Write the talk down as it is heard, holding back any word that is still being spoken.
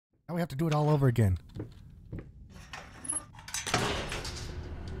Now we have to do it all over again.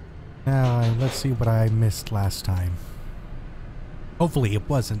 Now, let's see what I missed last time. Hopefully it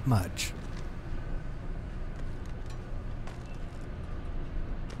wasn't much.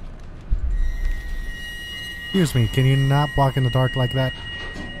 Excuse me, can you not walk in the dark like that?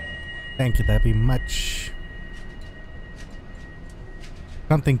 Thank you, that'd be much.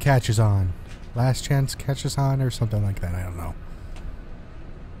 Something catches on. Last chance catches on or something like that, I don't know.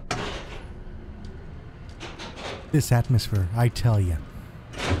 This atmosphere, I tell you.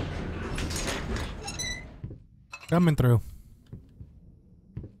 Coming through.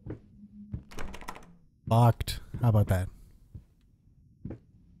 Locked. How about that?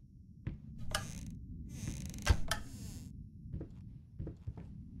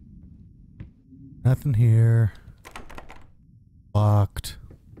 Nothing here. Locked.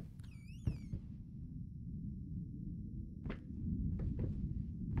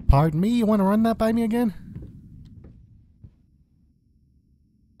 Pardon me, you want to run that by me again?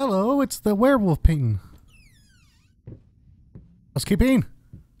 Hello, it's the werewolf painting. Housekeeping.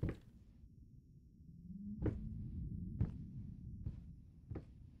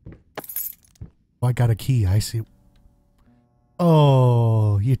 Oh, I got a key, I see.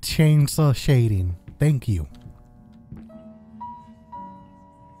 Oh, you changed the shading. Thank you.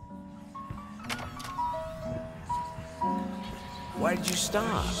 Why did you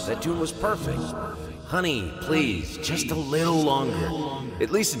stop? That tune was perfect. Honey, please, just a little longer.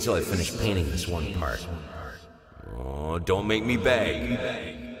 At least until I finish painting this one part. Oh, don't make me beg.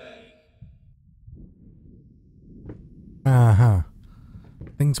 Uh-huh.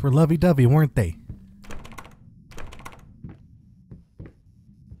 Things were lovey-dovey, weren't they?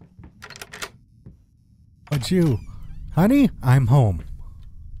 But you, honey, I'm home.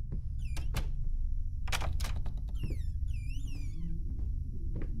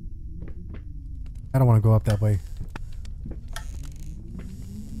 I don't want to go up that way.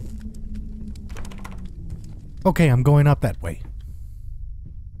 Okay, I'm going up that way.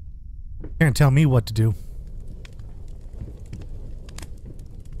 Can't tell me what to do.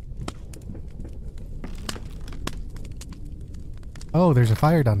 Oh, there's a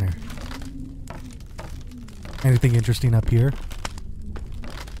fire down there. Anything interesting up here?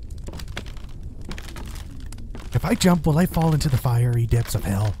 If I jump, will I fall into the fiery depths of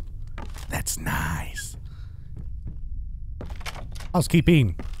hell? That's nice.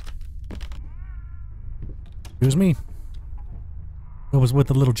 Housekeeping. Excuse me. What was with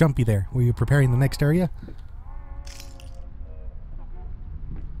the little jumpy there? Were you preparing the next area?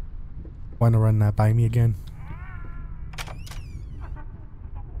 Want to run that by me again?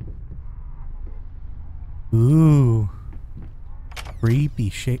 Ooh. Creepy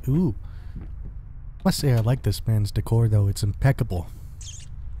shit. Ooh. Must say I like this man's decor though. It's impeccable.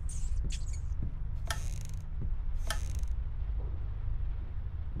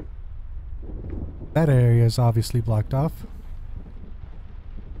 That area is obviously blocked off.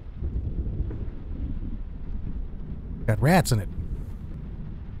 Got rats in it.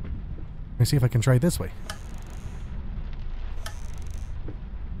 Let me see if I can try this way.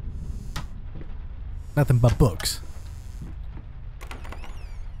 Nothing but books.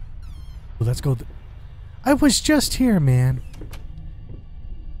 Well, let's go. I was just here, man.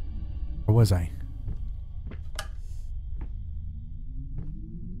 Or was I?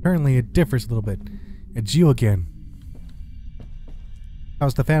 Apparently it differs a little bit. It's you again.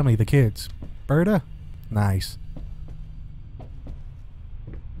 How's the family, the kids? Berta? Nice.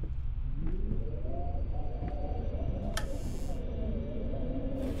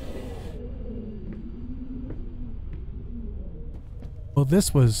 Well,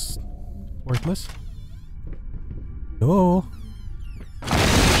 this was worthless. Oh.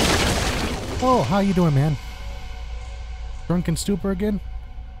 Oh, how you doing, man? Drunken stupor again?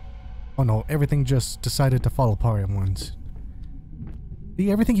 Oh no, everything just decided to fall apart at once. See,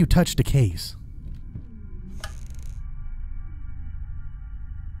 everything you touch decays.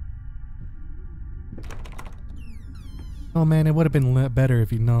 Oh man, it would have been better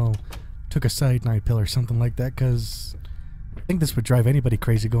if you took a cyanide pill or something like that, because I think this would drive anybody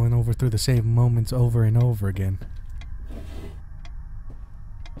crazy going over through the same moments over and over again.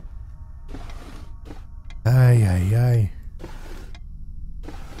 Ay, ay, ay.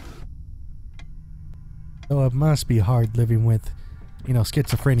 So it must be hard living with, you know,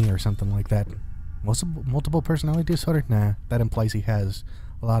 schizophrenia or something like that. Multiple personality disorder? Nah, that implies he has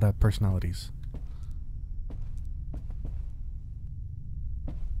a lot of personalities.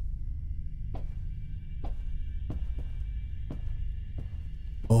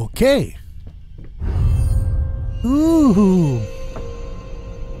 Okay. Ooh.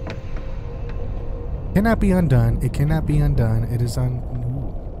 Cannot be undone. It cannot be undone. It is on.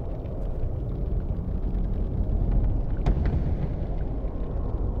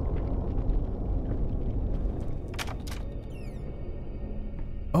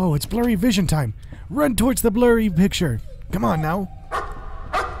 Oh, it's blurry vision time. Run towards the blurry picture. Come on now.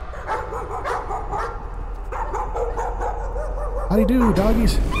 How do you do,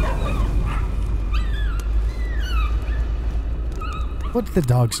 doggies? What did the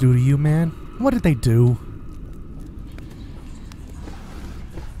dogs do to you, man? What did they do?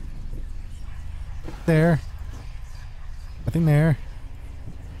 There. Nothing there.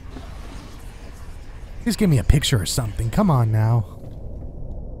 Just give me a picture or something. Come on now.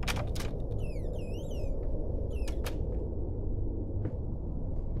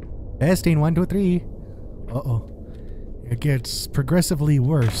 Testing 1, 2, 3. Uh-oh. It gets progressively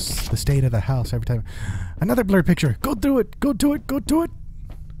worse, the state of the house every time. Another blurred picture. Go through it. Go to it. Go to it.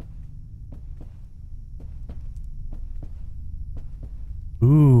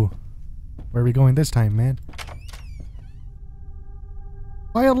 Ooh. Where are we going this time, man?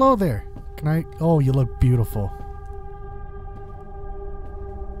 Why hello there? Can I? Oh, you look beautiful.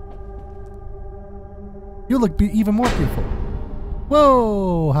 You look even more beautiful.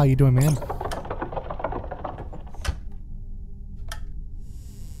 Whoa! How you doing, man?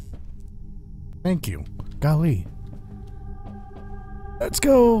 Thank you. Golly. Let's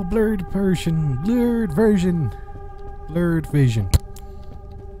go! Blurred version. Blurred version. Blurred vision.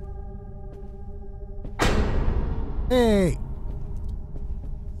 Hey!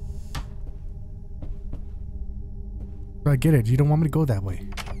 I get it. You don't want me to go that way.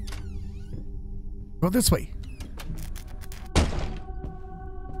 Go this way.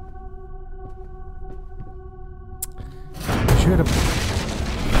 Should have.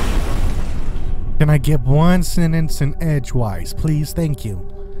 Can I get one sentence in edgewise, please? Thank you.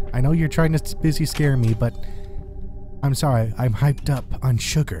 I know you're trying to busy scare me, but I'm sorry. I'm hyped up on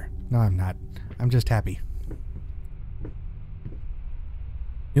sugar. No, I'm not. I'm just happy.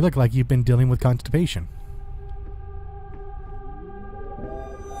 You look like you've been dealing with constipation.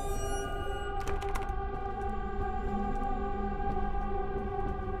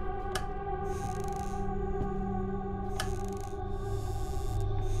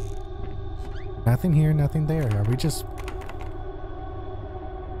 Nothing here, nothing there. Are we just...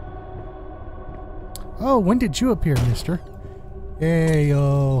 Oh, when did you appear, mister? Hey,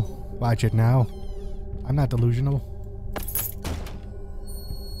 yo. Watch it now. I'm not delusional.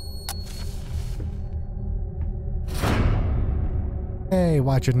 Hey,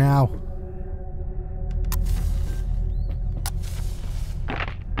 watch it now.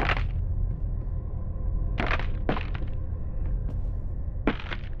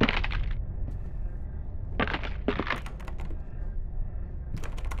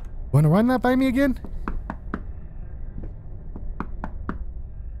 Wanna run that by me again?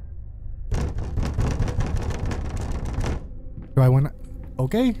 Do I wanna...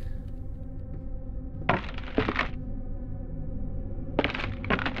 Okay.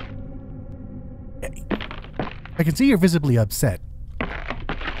 I can see you're visibly upset.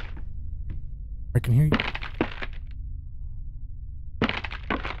 I can hear you.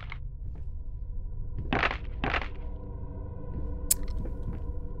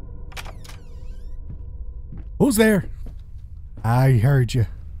 Who's there? I heard you.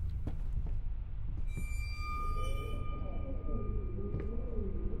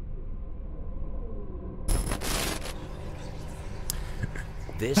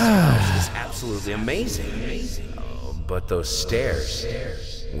 This house is absolutely amazing. Oh, but those stairs.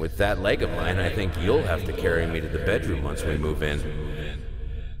 With that leg of mine, I think you'll have to carry me to the bedroom once we move in.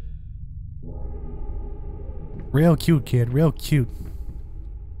 Real cute, kid. Real cute.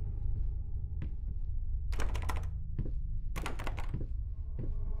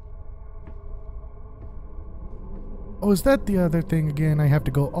 Oh, is that the other thing again? I have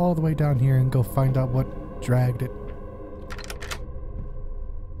to go all the way down here and go find out what dragged it.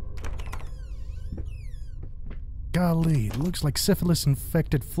 Golly, it looks like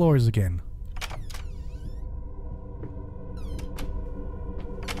syphilis-infected floors again.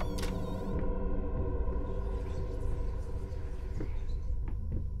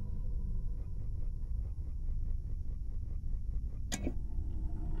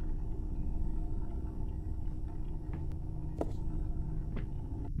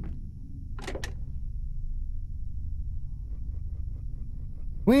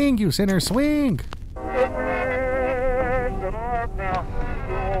 Swing, you sinner, swing!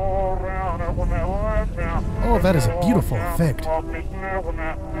 Oh, that is a beautiful effect.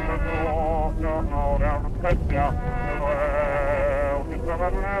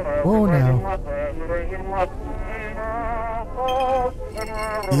 Oh, now.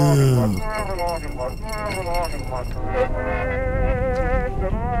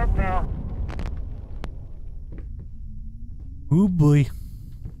 Oh boy.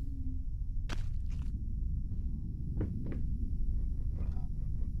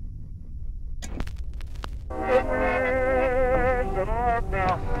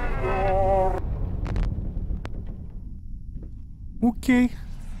 Okay.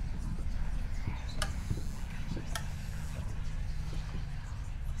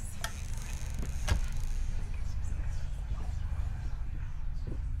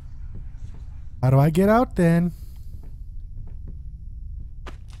 How do I get out then?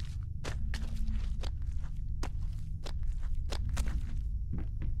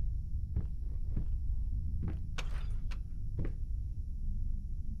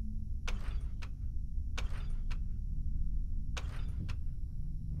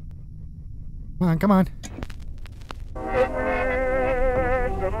 Come on, come on.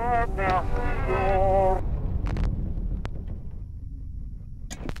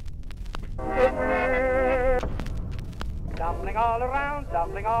 Tumbling all around,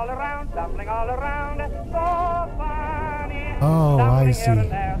 tumbling all around, tumbling all around. So funny. Oh, I see. Here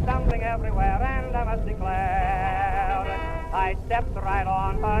and there, tumbling everywhere, and I must declare, I stepped right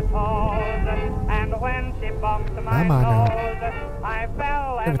on her toes, and when she bumped my Come on now. nose, I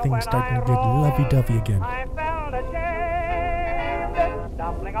fell, and Everything's when starting I to get rolled, lovey-dovey again. I felt ashamed.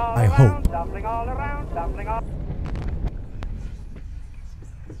 Tumbling all I around, hope. tumbling all around, tumbling all.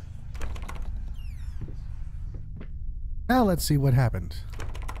 Now let's see what happened.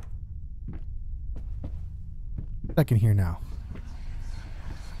 I can hear now.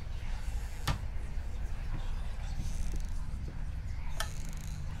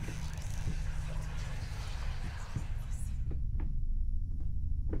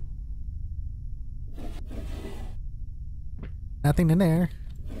 Nothing in there.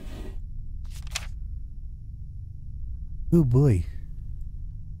 Oh boy.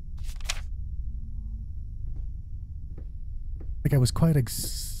 Like I was quite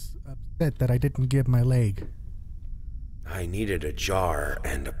upset that I didn't give my leg. I needed a jar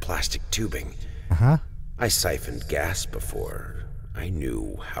and a plastic tubing. Uh-huh. I siphoned gas before. I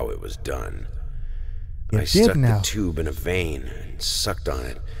knew how it was done. You I did stuck now. the tube in a vein and sucked on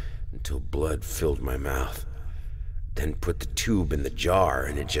it until blood filled my mouth. Then put the tube in the jar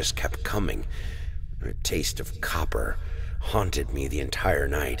and it just kept coming. A taste of copper haunted me the entire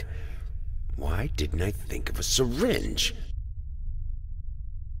night. Why didn't I think of a syringe?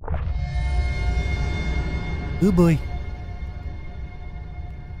 Oh boy.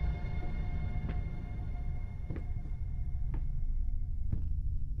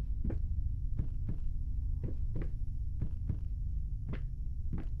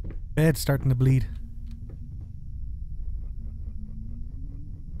 Bed's starting to bleed.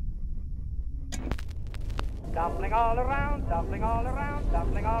 Tumbling all around, tumbling all around,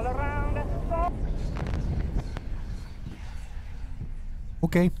 tumbling all around. So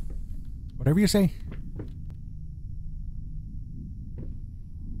Okay. Whatever you say.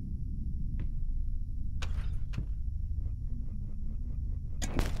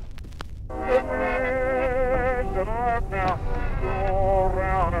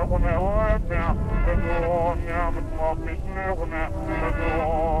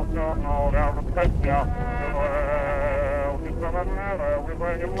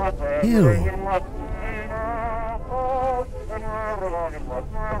 Ew.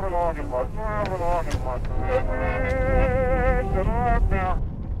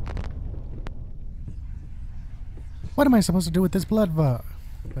 What am I supposed to do with this blood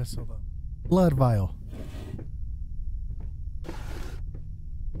vessel? Blood vial.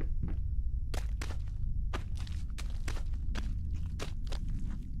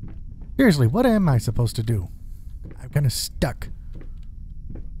 Seriously, what am I supposed to do? I'm kind of stuck.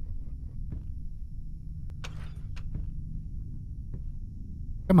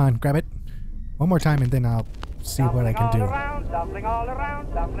 Come on, grab it. One more time and then I'll see what I can do. Tumbling all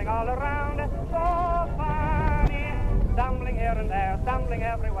around, tumbling all around. So funny. Tumbling here and there, tumbling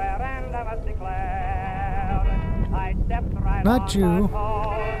everywhere, and I must declare, I stepped right Not on you. her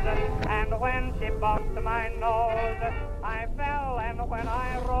toes, and when she bumped my nose, I fell, and when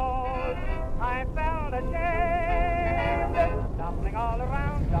I rose, I felt ashamed. Tumbling all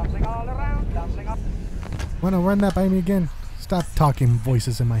around, tumbling all around, tumbling all. Wanna run that by me again? Stop talking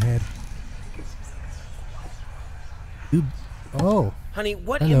voices in my head. Ooh. Oh. Honey,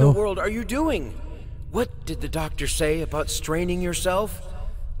 what in Hello. the world are you doing? What did the doctor say about straining yourself?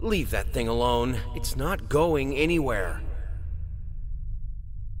 Leave that thing alone. It's not going anywhere.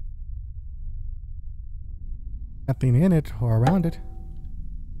 Nothing in it or around it.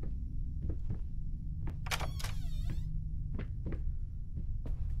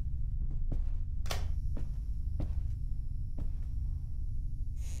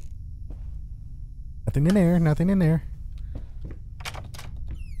 Nothing in there, nothing in there.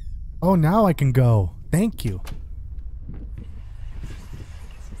 Oh, now I can go. Thank you.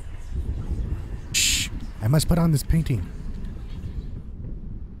 Shh. I must put on this painting.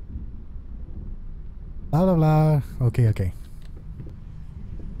 Blah, blah, blah. Okay, okay.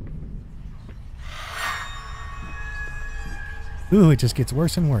 Ooh, it just gets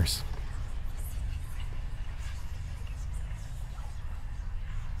worse and worse.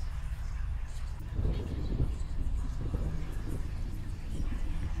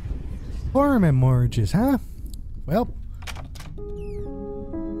 Foreman mortgages, huh? Well.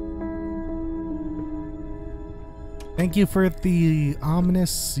 Thank you for the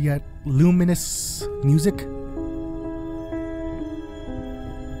ominous yet luminous music.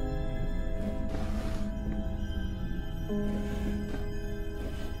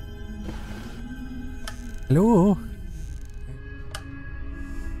 Hello?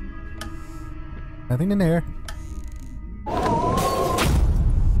 Nothing in there.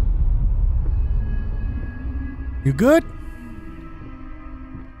 You good?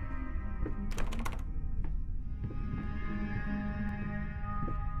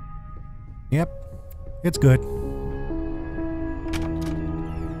 Yep, it's good.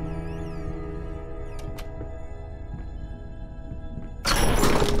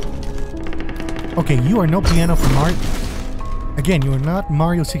 Okay, you are no piano for Mario. Again, you are not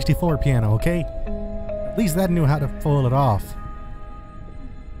Mario 64 piano, okay? At least that knew how to pull it off.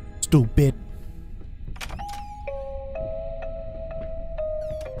 Stupid.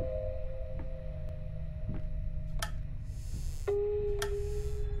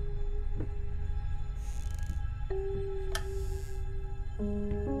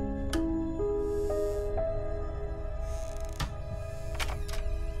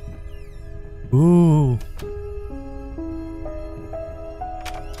 Ooh.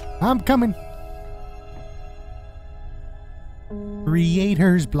 I'm coming.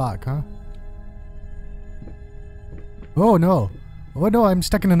 Creator's block, huh? Oh no. Oh no, I'm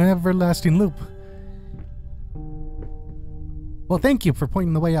stuck in an everlasting loop. Well, thank you for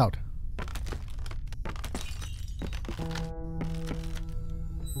pointing the way out.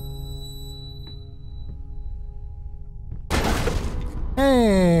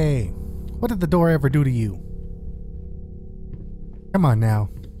 Hey! What did the door ever do to you? Come on now.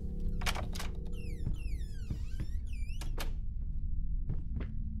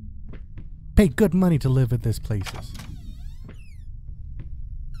 Pay good money to live at this places.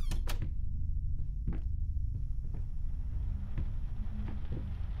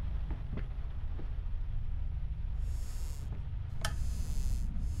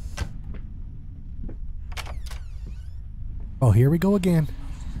 Oh, here we go again.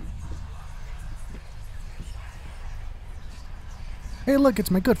 Hey look, it's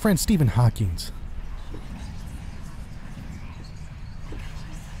my good friend Stephen Hawkins.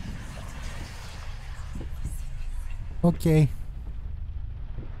 Okay.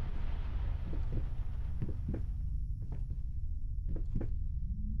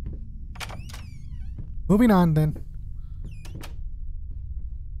 Moving on then.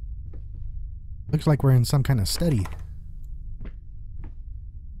 Looks like we're in some kind of study.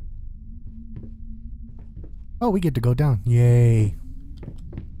 Oh, we get to go down. Yay.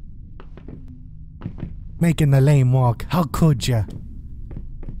 Making the lame walk. How could ya?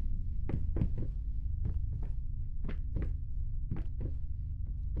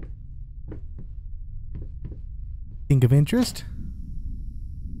 Think of interest?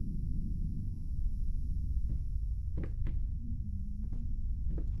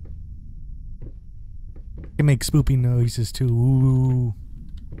 Can make spoopy noises too. Ooh.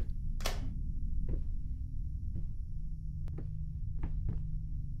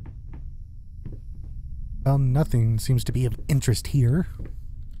 Well, nothing seems to be of interest here.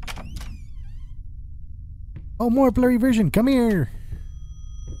 Oh, more blurry vision. Come here.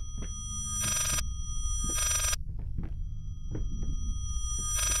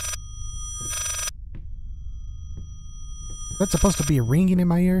 That's supposed to be ringing in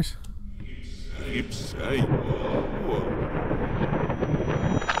my ears? I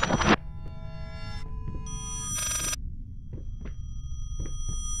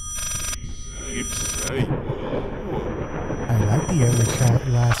like the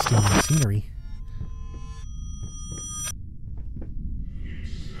everlasting scenery.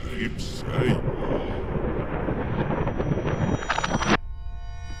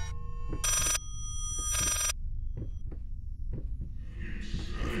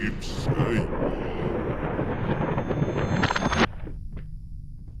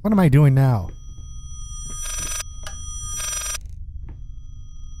 What am I doing now?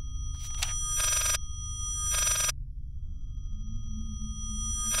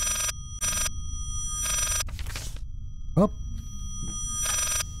 Oh.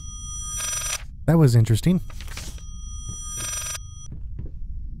 That was interesting.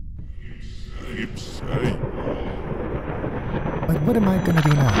 But what am I gonna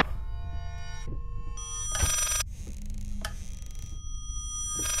do now?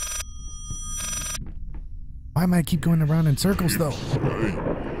 Why am I keep going around in circles though?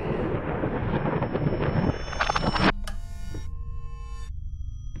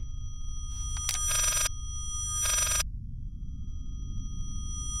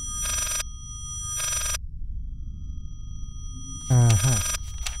 Uh-huh.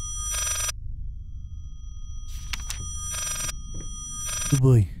 Oh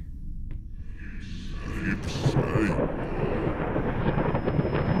boy.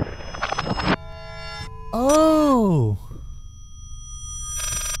 Oh!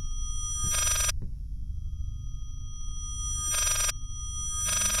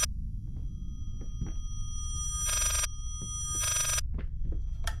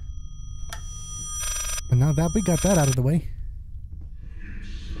 And now that we got that out of the way.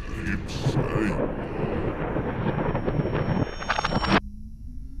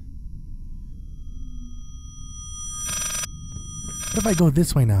 What if I go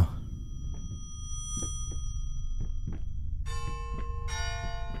this way now?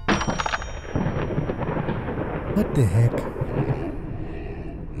 What the heck?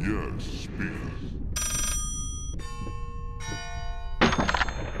 Yes, speaker.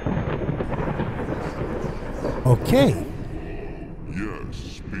 Okay. Yes,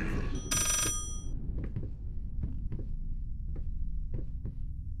 speaker.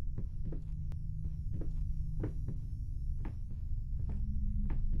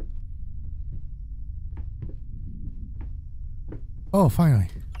 Oh, finally.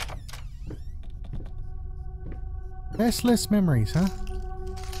 Restless memories, huh?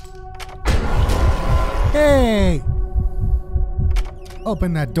 Hey!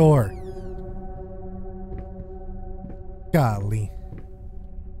 Open that door. Golly.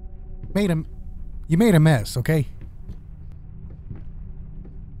 You made a mess, okay?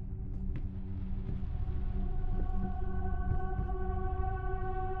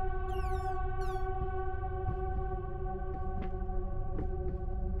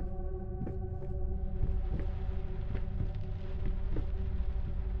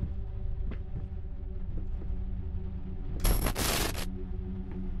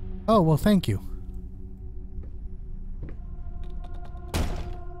 Oh, well, thank you.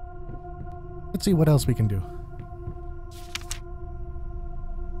 Let's see what else we can do.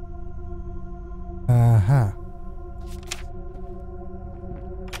 Uh-huh.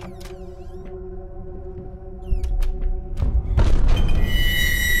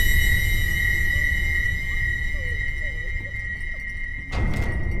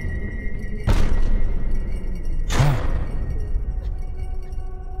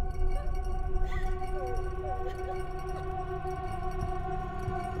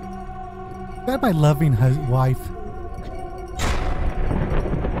 Is that my loving wife?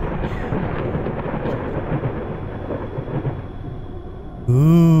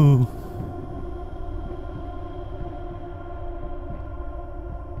 Ooh.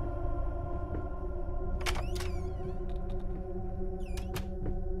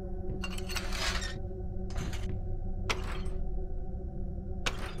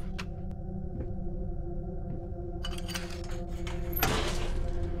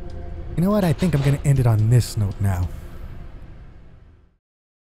 You know what? I think I'm going to end it on this note now.